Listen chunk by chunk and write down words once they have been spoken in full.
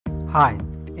Hi,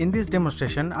 in this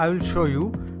demonstration I will show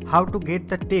you how to get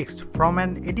the text from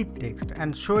an edit text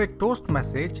and show a toast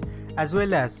message as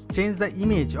well as change the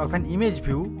image of an image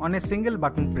view on a single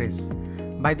button press.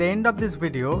 By the end of this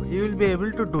video, you will be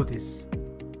able to do this.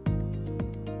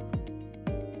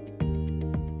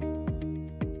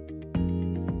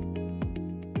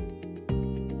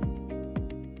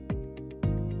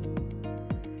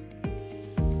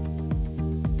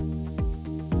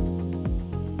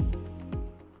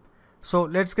 So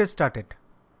let's get started.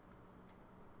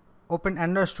 Open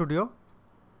Android Studio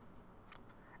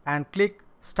and click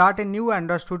Start a new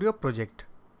Android Studio project.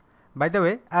 By the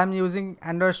way, I am using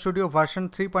Android Studio version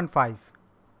 3.5.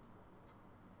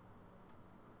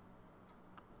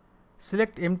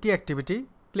 Select Empty Activity,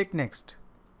 click Next.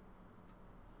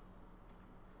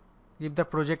 Give the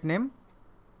project name.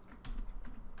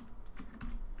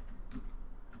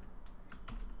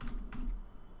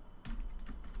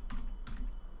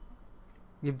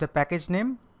 Give the package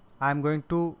name. I am going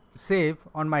to save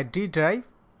on my D drive.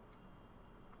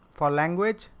 For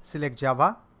language, select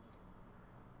Java.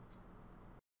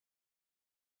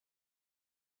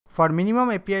 For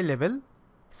minimum API level,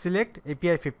 select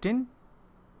API 15.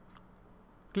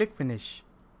 Click Finish.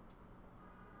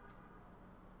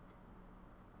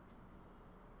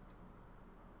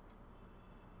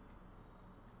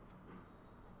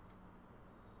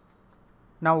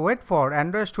 Now wait for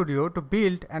Android Studio to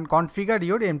build and configure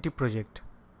your empty project.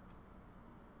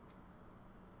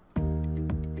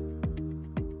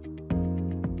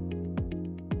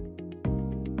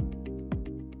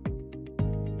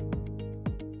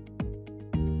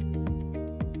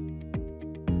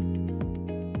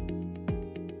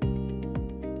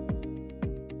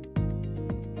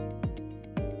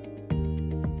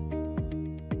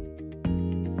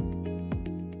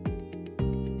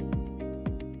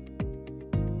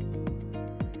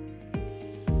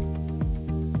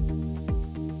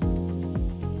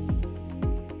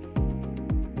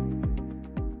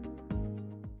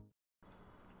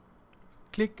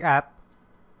 Click App,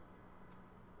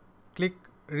 click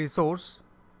Resource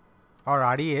or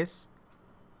RES,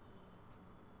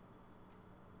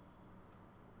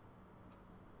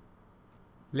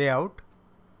 Layout,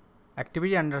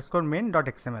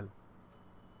 activity_main.xml.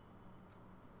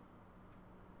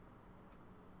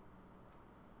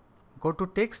 Go to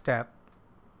Text tab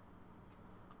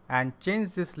and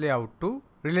change this layout to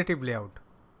Relative Layout.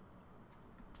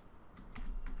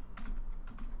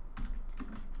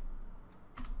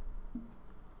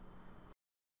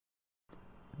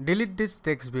 Delete this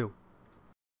text view.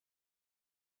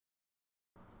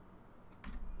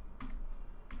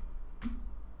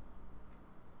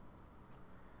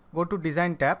 Go to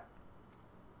Design tab.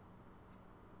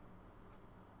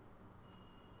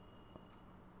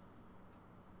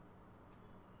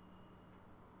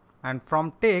 And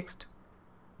from text,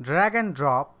 drag and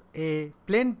drop a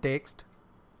plain text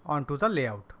onto the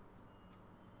layout.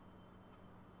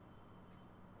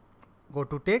 Go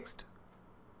to Text.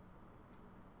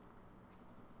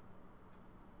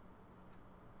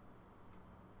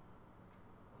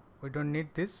 We don't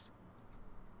need this.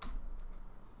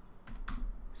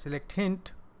 Select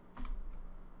hint,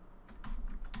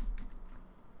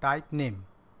 type name,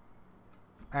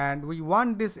 and we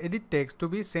want this edit text to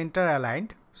be center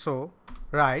aligned, so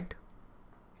write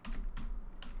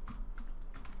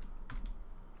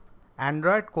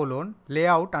Android :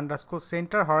 layout _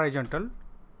 center horizontal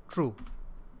true.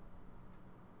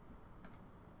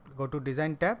 Go to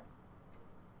Design tab,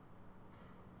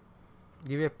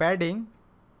 give a padding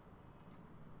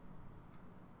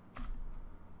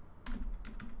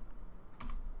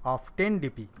of 10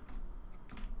 dp.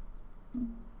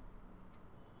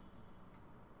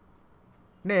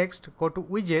 Next, go to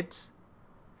Widgets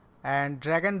and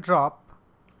drag and drop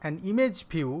an image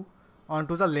view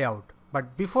onto the layout.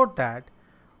 But before that,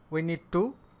 we need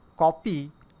to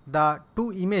copy the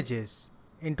two images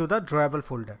into the Drawable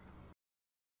folder.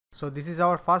 So this is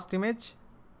our first image,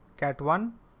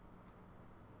 cat1,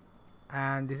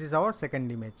 and this is our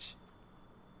second image.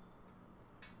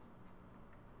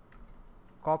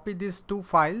 Copy these two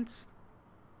files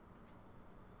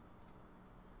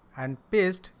and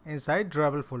paste inside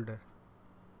Drawable folder.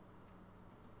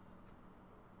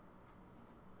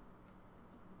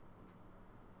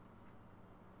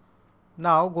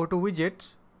 Now go to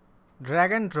Widgets,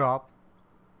 drag and drop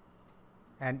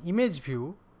an image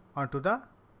view onto the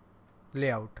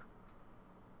layout.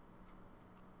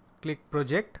 Click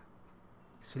Project,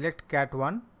 select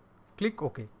cat1, click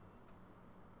OK.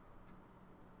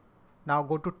 Now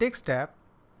go to Text tab.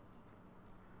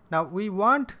 Now we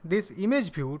want this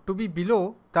image view to be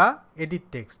below the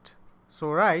edit text. So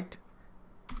write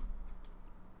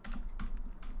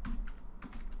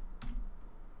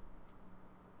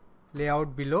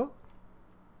layout below,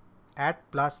 add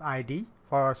plus id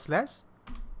 /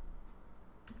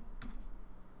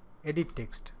 edit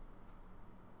text.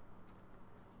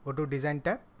 Go to design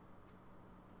tab,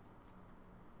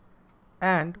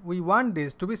 and we want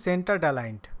this to be centered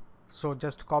aligned. So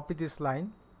just copy this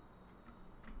line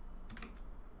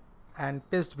and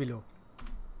paste below.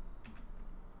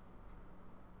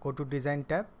 Go to design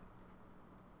tab.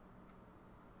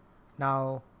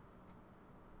 Now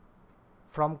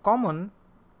from common,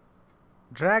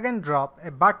 drag and drop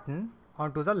a button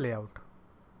onto the layout.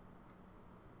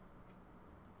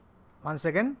 Once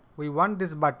again, we want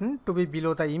this button to be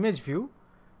below the image view,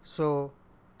 so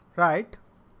write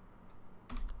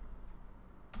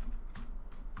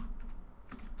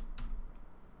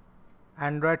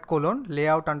Android :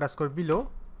 layout _ below,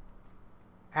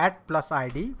 add plus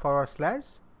id /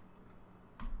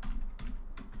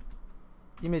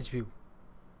 image view.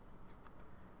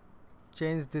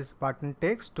 Change this button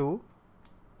text to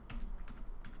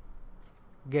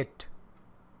get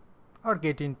or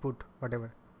get input,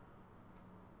 whatever.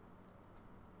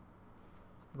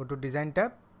 Go to design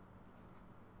tab.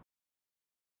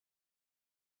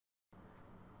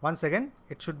 Once again,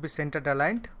 it should be centered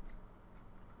aligned.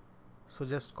 So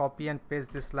just copy and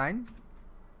paste this line.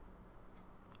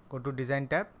 Go to design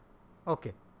tab.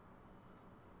 OK.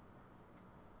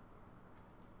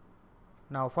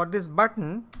 Now for this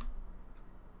button,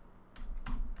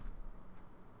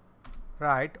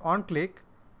 write on click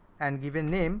and give a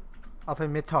name of a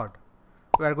method.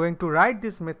 We are going to write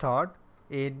this method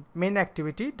in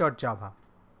mainActivity.java.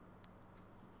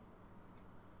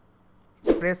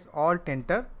 Press Alt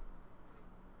Enter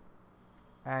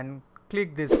and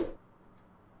click this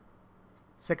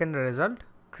second result,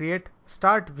 create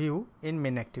start view in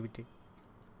main activity.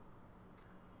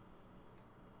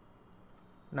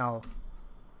 Now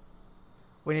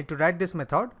we need to write this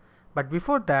method, but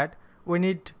before that we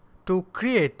need to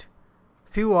create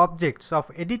few objects of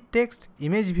EditText,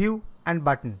 ImageView and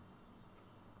button.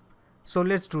 So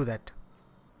let's do that.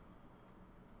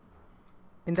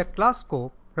 In the class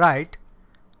scope, write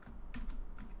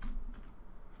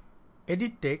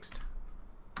EditText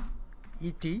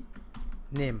et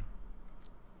name.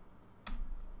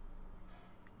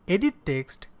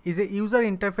 EditText is a user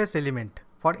interface element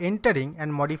for entering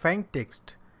and modifying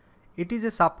text. It is a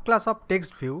subclass of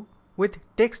TextView with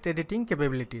text editing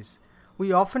capabilities.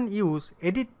 We often use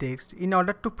EditText in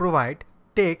order to provide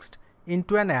text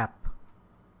into an app.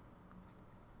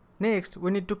 Next, we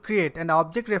need to create an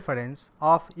object reference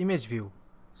of ImageView.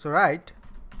 So write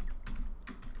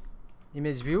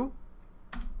ImageView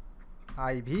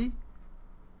iv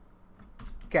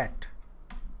cat.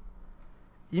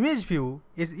 ImageView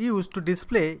is used to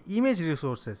display image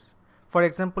resources, for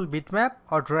example bitmap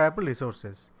or drawable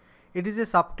resources. It is a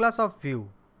subclass of view.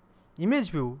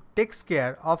 ImageView takes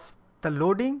care of the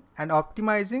loading and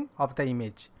optimizing of the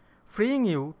image, freeing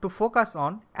you to focus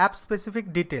on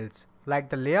app-specific details like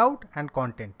the layout and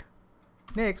content.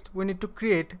 Next, we need to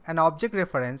create an object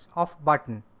reference of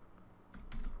button.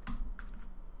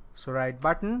 So write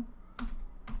button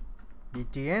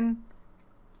btn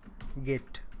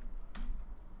get.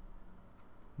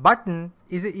 Button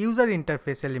is a user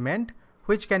interface element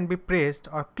which can be pressed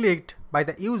or clicked by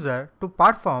the user to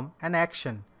perform an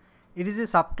action. It is a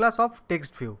subclass of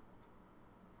TextView.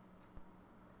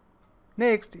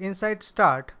 Next, inside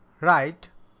start, write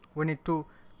we need to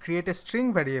create a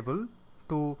string variable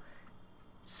to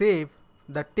save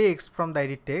the text from the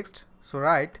edit text. So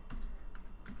write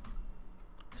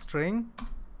string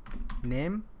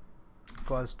name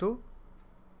equals to.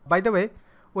 By the way,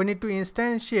 we need to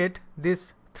instantiate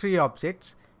these three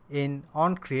objects in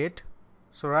onCreate.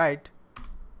 So write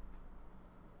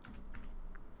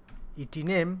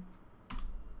etName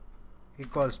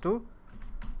equals to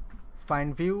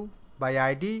find view by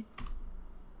id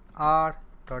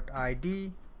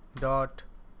r.id dot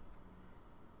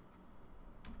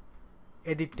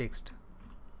edit text.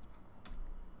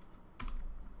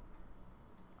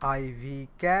 iv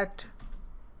cat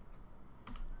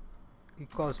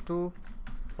equals to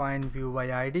find view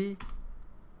by id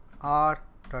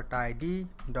r.id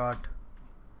dot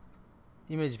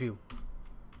image view.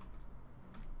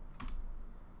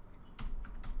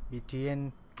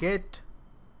 btn get.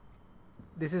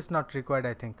 This is not required,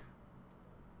 I think.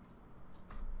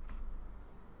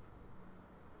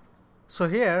 So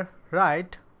here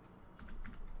write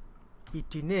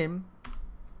etName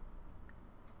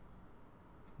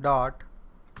dot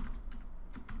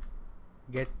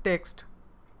get text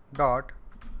dot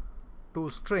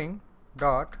toString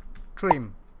dot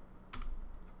trim.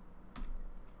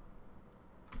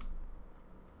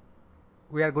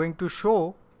 We are going to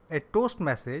show a toast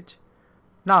message.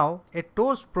 Now a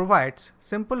toast provides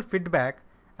simple feedback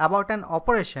about an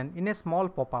operation in a small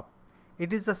pop-up.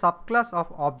 It is a subclass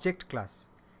of object class.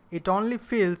 It only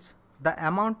fills the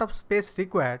amount of space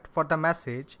required for the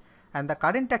message, and the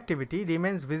current activity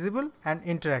remains visible and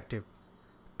interactive.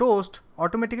 Toast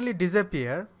automatically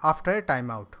disappear after a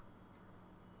timeout.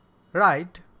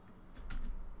 Write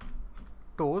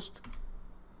toast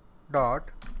dot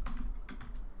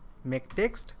make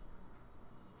text.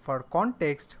 For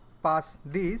context, pass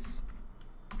this.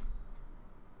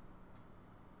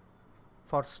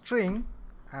 For string,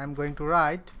 I am going to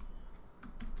write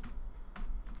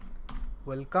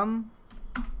welcome.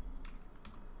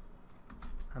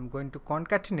 I am going to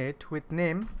concatenate with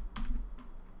name,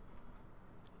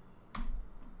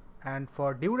 and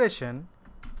for duration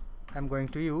I am going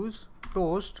to use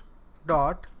toast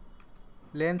dot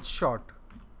length short.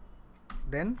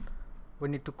 Then we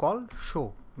need to call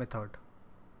show method.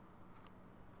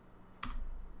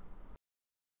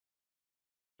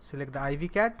 Select the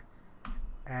ivcat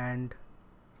and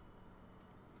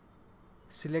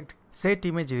select set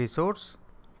image resource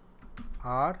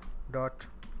r dot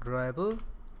drawable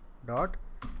dot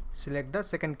select the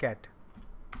second cat.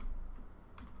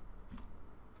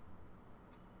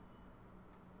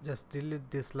 Just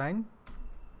delete this line.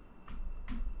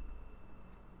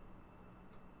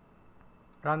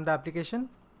 Run the application.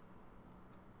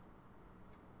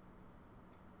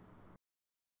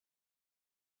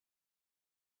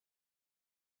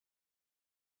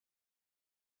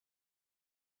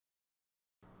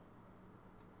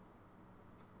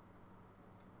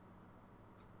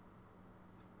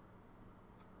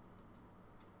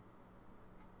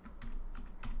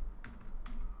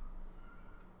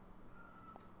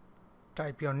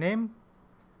 Type your name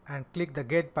and click the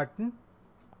get button.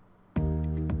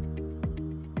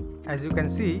 As you can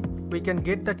see, we can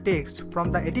get the text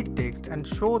from the edit text and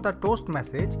show the toast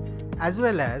message, as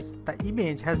well as the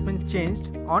image has been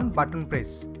changed on button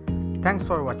press. Thanks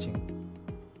for watching.